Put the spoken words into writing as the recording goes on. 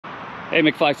Hey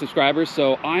McFly subscribers,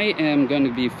 so I am going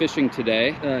to be fishing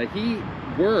today. He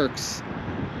works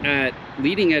at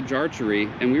Leading Edge Archery,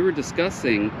 and we were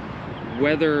discussing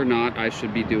whether or not I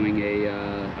should be doing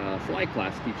a fly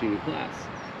class, teaching a class.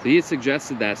 So he had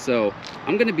suggested that, so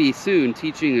I'm going to be soon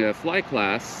teaching a fly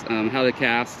class, how to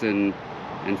cast and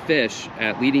fish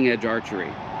at Leading Edge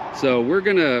Archery. So we're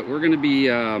gonna be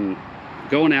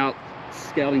going out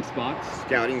scouting spots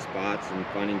and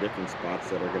finding different spots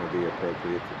that are going to be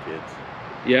appropriate for kids.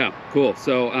 Yeah, cool.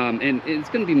 So and it's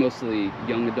going to be mostly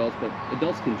young adults, but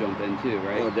adults can jump in too,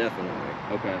 right? Oh, definitely.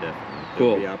 Okay, definitely.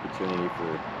 Cool. There'll be opportunity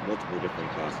for multiple different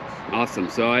classes. Awesome.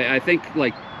 So I think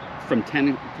like from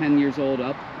 10 years old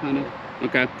up, kind of. Yeah.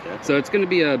 Okay. Definitely. So it's going to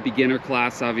be a beginner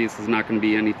class. Obviously, it's not going to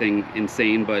be anything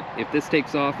insane, but if this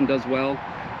takes off and does well,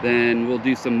 then we'll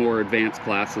do some more advanced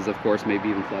classes, of course, maybe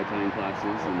even fly tying classes.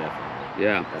 And definitely.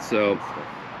 Yeah. That's so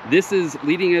this is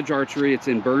Leading Edge Archery. It's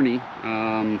in Bourne,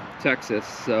 Texas.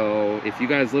 So if you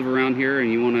guys live around here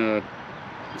and you want to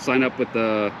sign up with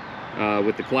the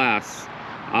class,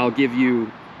 I'll give you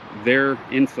their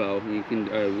info. You can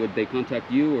would they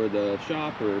contact you or the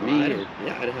shop or me? I'd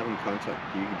have them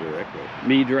contact you directly.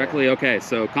 Me directly? Yeah. Okay,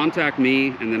 so contact me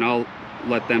and then I'll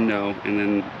let them know and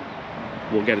then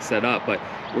we'll get it set up. But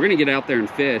we're gonna get out there and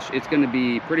fish. It's gonna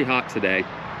be pretty hot today.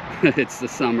 It's the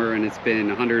summer and it's been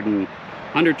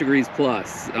 100 degrees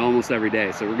plus almost every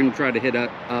day. So we're gonna try to hit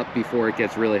up before it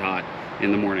gets really hot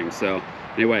in the morning. So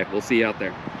anyway, we'll see you out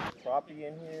there. Crappie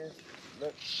in here.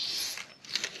 Look.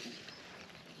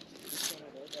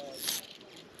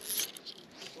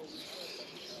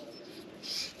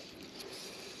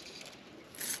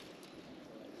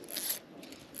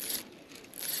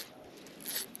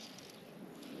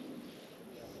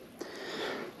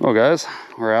 Well guys,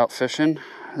 we're out fishing.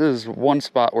 This is one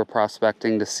spot we're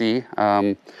prospecting to see.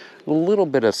 A little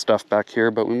bit of stuff back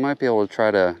here, but we might be able to try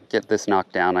to get this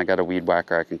knocked down. I got a weed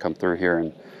whacker, I can come through here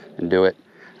and do it.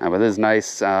 But this is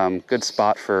nice, good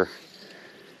spot for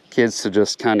kids to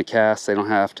just kind of cast. They don't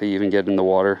have to even get in the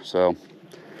water. So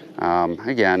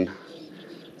again,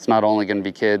 it's not only going to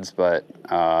be kids, but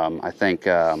I think,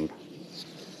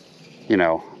 you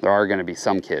know, there are going to be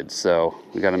some kids. So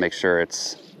we got to make sure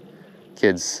it's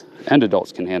kids and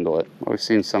adults can handle it. Well, we've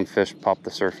seen some fish pop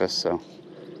the surface, so.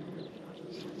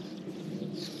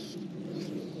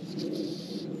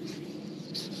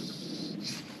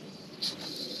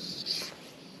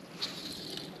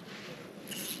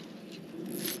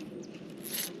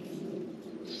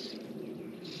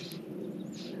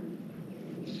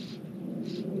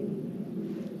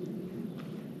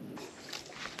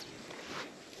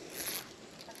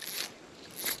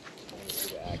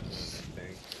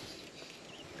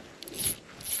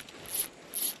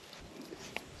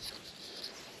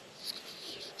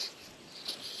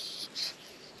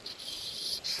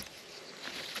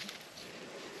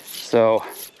 So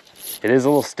it is a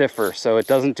little stiffer, so it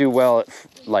doesn't do well at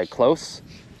like close.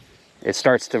 It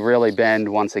starts to really bend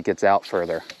once it gets out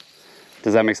further.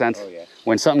 Does that make sense? Oh, yeah.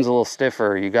 When something's a little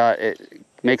stiffer, it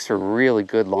makes for really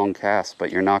good long casts,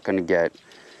 but you're not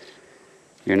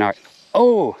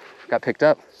oh, got picked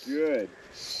up. Good.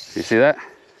 You see that?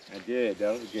 I did,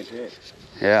 that was a good hit.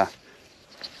 Yeah,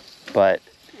 but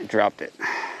it dropped it.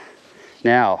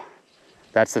 Now,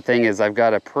 that's the thing is I've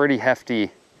got a pretty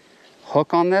hefty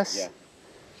hook on this. Yeah.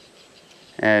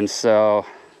 And so,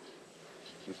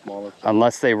 the smaller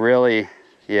unless they really,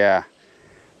 yeah,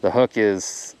 the hook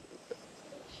is,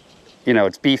 you know,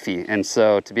 it's beefy. And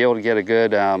so to be able to get a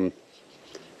good,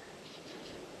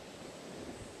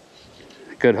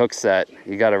 good hook set,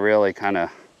 you got to really kind of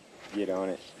get on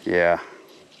it. Yeah.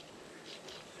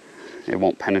 It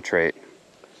won't penetrate.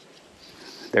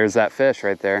 There's that fish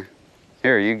right there.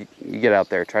 Here, you get out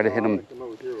there. Try to hit him. Come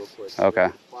over here real quick. Okay.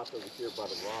 Spot over here by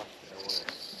the rock.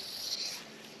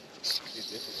 Dude,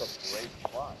 this is a great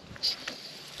spot.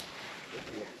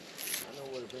 I know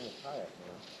where to bring a kayak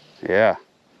now. Yeah.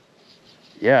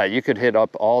 Yeah, you could hit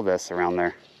up all this around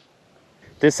there.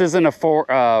 This isn't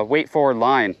a weight forward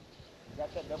line. Is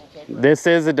that double taper? This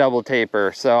is a double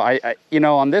taper. So I you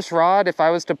know, on this rod, if I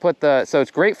was to put so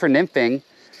it's great for nymphing,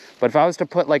 but if I was to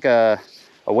put like a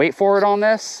weight forward on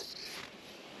this,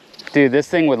 dude, this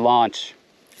thing would launch.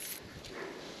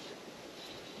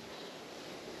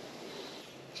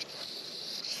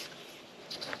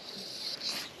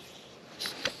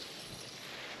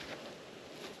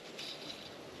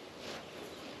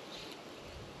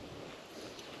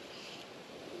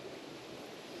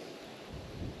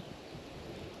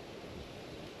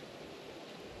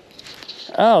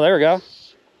 Oh, there we go.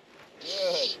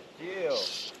 Good deal.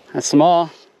 That's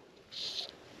small.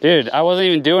 Dude, I wasn't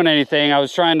even doing anything. I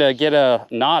was trying to get a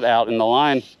knot out in the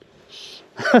line.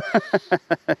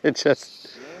 It just...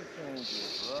 Game changer,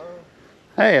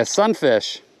 bro. Hey, a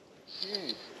sunfish.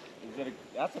 Jeez.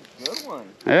 That's a good one.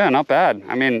 Yeah, not bad.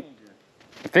 I mean,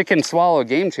 if it can swallow a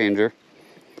game changer,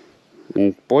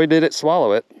 and boy did it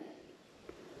swallow it.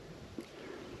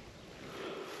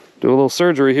 Do a little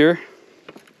surgery here.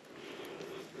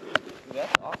 Dude,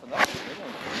 that's awesome. That's a good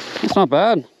one. It's not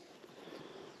bad.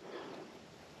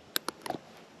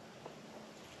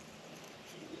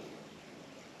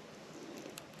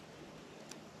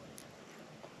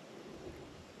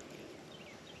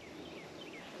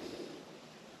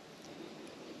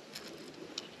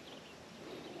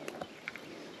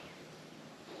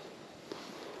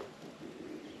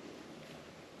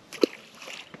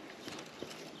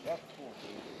 That's cool,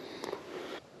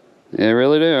 dude. They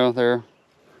really do.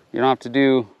 You don't have to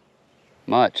do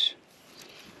much.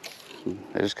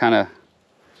 They just kind of,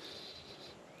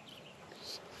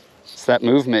 it's that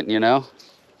movement, you know?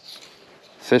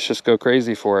 Fish just go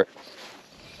crazy for it.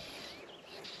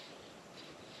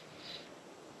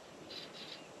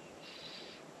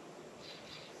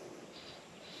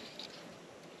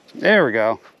 There we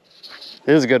go.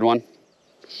 It is a good one.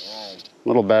 Nice. A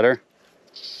little better.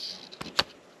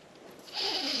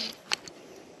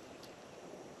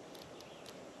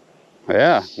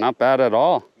 Yeah, not bad at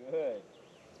all. Good.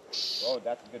 Oh,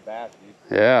 that's a good bass,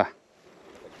 dude. Yeah.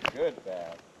 That's a good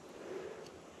bass.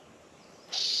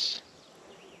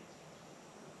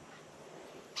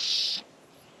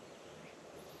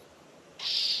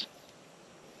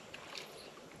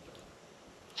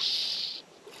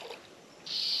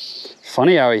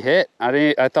 Funny how he hit.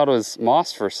 I thought it was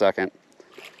moss for a second.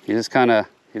 He just kind of,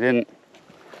 he didn't.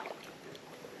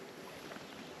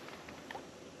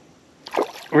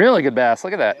 Really good bass.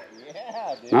 Look at that.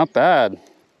 Yeah, dude. Not bad.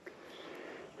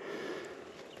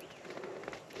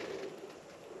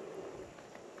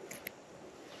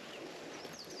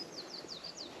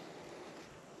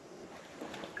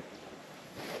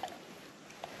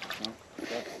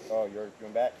 Oh, you're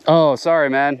doing back? Oh, sorry,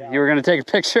 man. You were gonna take a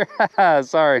picture.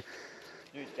 Sorry.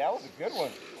 Dude, that was a good one.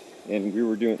 And we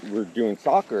were doing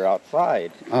soccer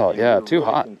outside. Oh yeah, too really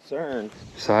hot. Concerned.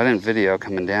 So I didn't video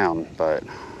coming down, but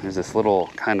there's this little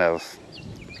kind of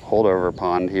holdover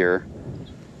pond here,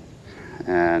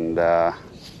 and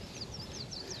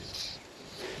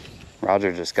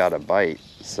Roger just got a bite.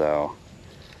 So,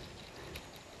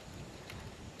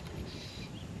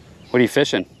 what are you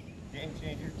fishing? Game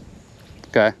changer.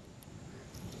 Okay.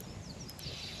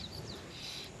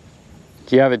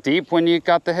 Do you have it deep when you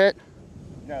got the hit?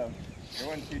 No, it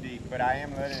wasn't too deep, but I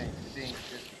am letting it sink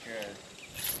just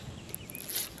because.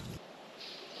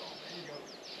 There you go.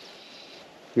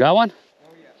 You got one?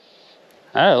 Oh yeah.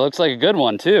 Ah, it looks like a good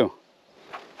one too.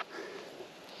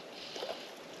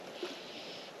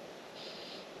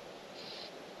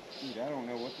 Dude, I don't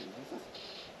know what this is.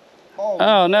 Oh,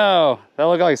 Oh no, that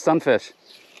looked like sunfish.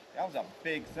 that was a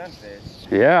big sunfish.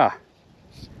 Yeah.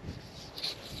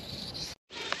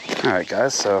 All right,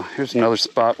 guys, so here's another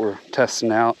spot we're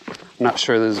testing out. I'm not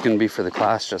sure this is gonna be for the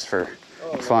class, just for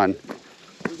fun.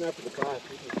 This is not for the class,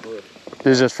 this is for...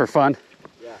 This is just for fun?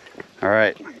 Yeah. All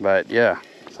right, but yeah,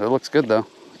 so it looks good though,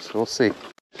 so we'll see.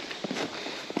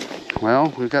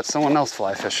 Well, we've got someone else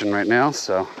fly fishing right now,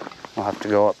 so I'll have to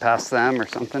go up past them or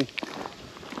something.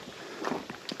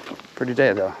 Pretty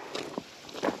day though.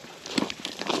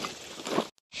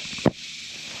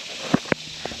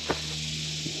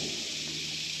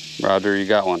 Roger, you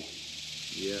got one.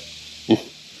 Yeah. You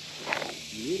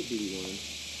need a bitty one.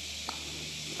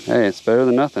 Hey, it's better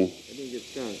than nothing. I didn't get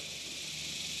skunked.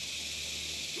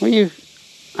 Well,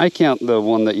 I count the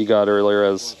one that you got earlier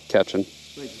as catching.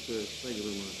 Thank you, sir. Thank you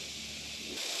very much.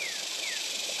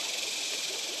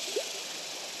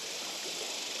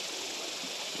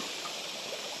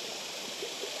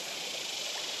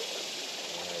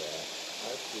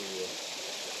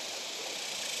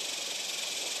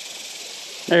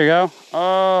 There you go.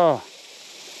 Oh.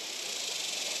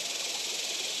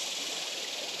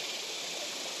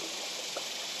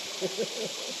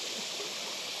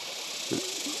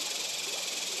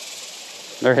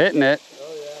 They're hitting it.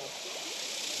 Oh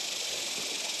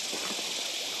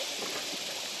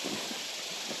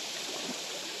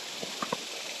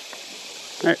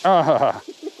yeah. There, oh.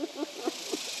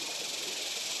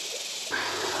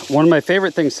 One of my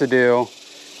favorite things to do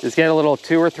is get a little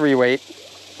 2 or 3 weight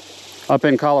up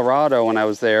in Colorado when I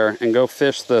was there and go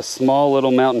fish the small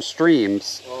little mountain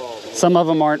streams. Oh, some of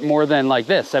them aren't more than like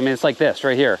this. I mean, it's like this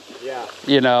right here. Yeah.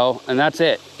 You know, and that's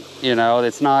it. You know,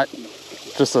 it's not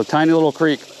just a tiny little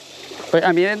creek. But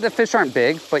I mean, the fish aren't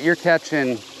big, but you're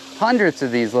catching hundreds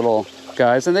of these little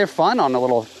guys and they're fun on a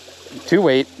little 2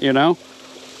 weight, you know?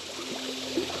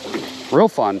 Real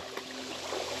fun.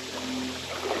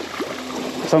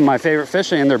 Some of my favorite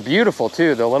fishing, and they're beautiful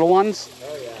too, the little ones.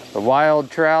 Oh yeah. The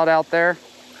wild trout out there.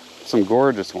 Some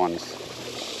gorgeous ones.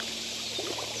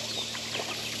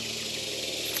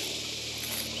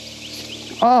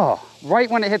 Oh, right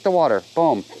when it hit the water,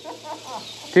 boom.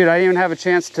 Dude, I didn't even have a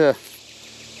chance to.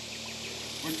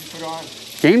 What'd you put on?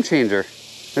 Game changer.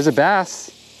 There's a bass.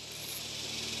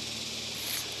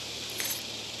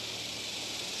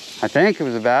 I think it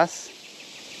was a bass.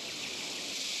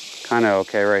 Kind of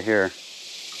okay right here.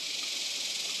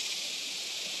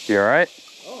 You all right?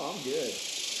 Oh, I'm good.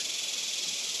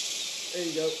 There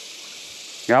you go.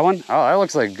 Got one? Oh, that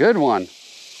looks like a good one.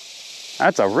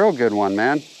 That's a real good one,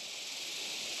 man.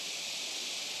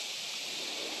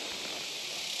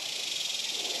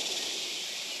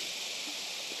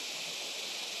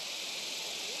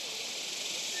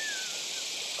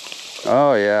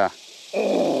 Oh, yeah.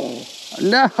 Oh,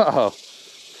 No.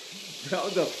 that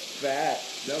was a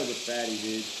fatty,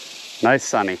 dude. Nice,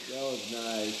 Sonny. That was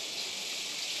nice.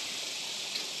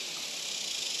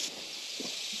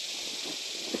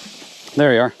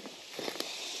 There you are.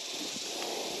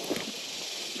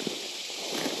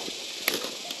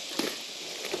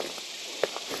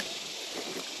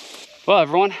 Well,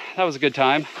 everyone, that was a good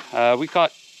time.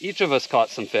 Each of us caught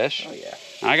some fish. Oh yeah.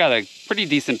 I got a pretty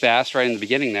decent bass right in the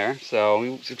beginning there. So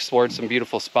we explored some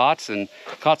beautiful spots and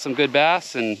caught some good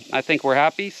bass, and I think we're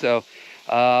happy. So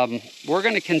we're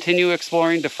gonna continue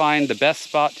exploring to find the best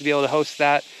spot to be able to host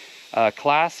that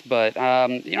class. But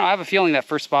you know, I have a feeling that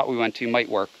first spot we went to might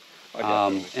work.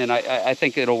 And I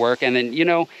think it'll work. And then, you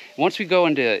know, once we go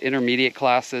into intermediate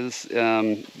classes,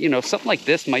 you know, something like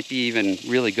this might be even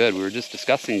really good. We were just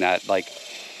discussing that. Like,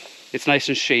 it's nice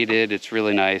and shaded. It's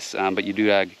really nice, but you do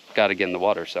got to get in the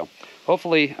water. So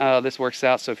hopefully this works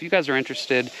out. So if you guys are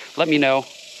interested, let me know.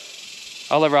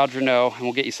 I'll let Roger know, and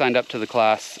we'll get you signed up to the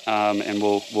class, and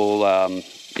we'll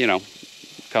you know,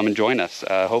 come and join us.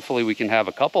 Hopefully we can have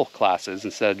a couple classes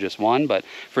instead of just one, but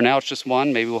for now it's just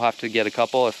one. Maybe we'll have to get a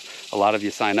couple if a lot of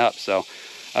you sign up. So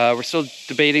we're still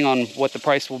debating on what the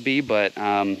price will be, but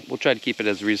we'll try to keep it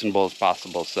as reasonable as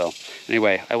possible. So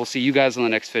anyway, I will see you guys in the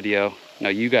next video. Now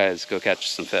you guys go catch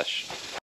some fish.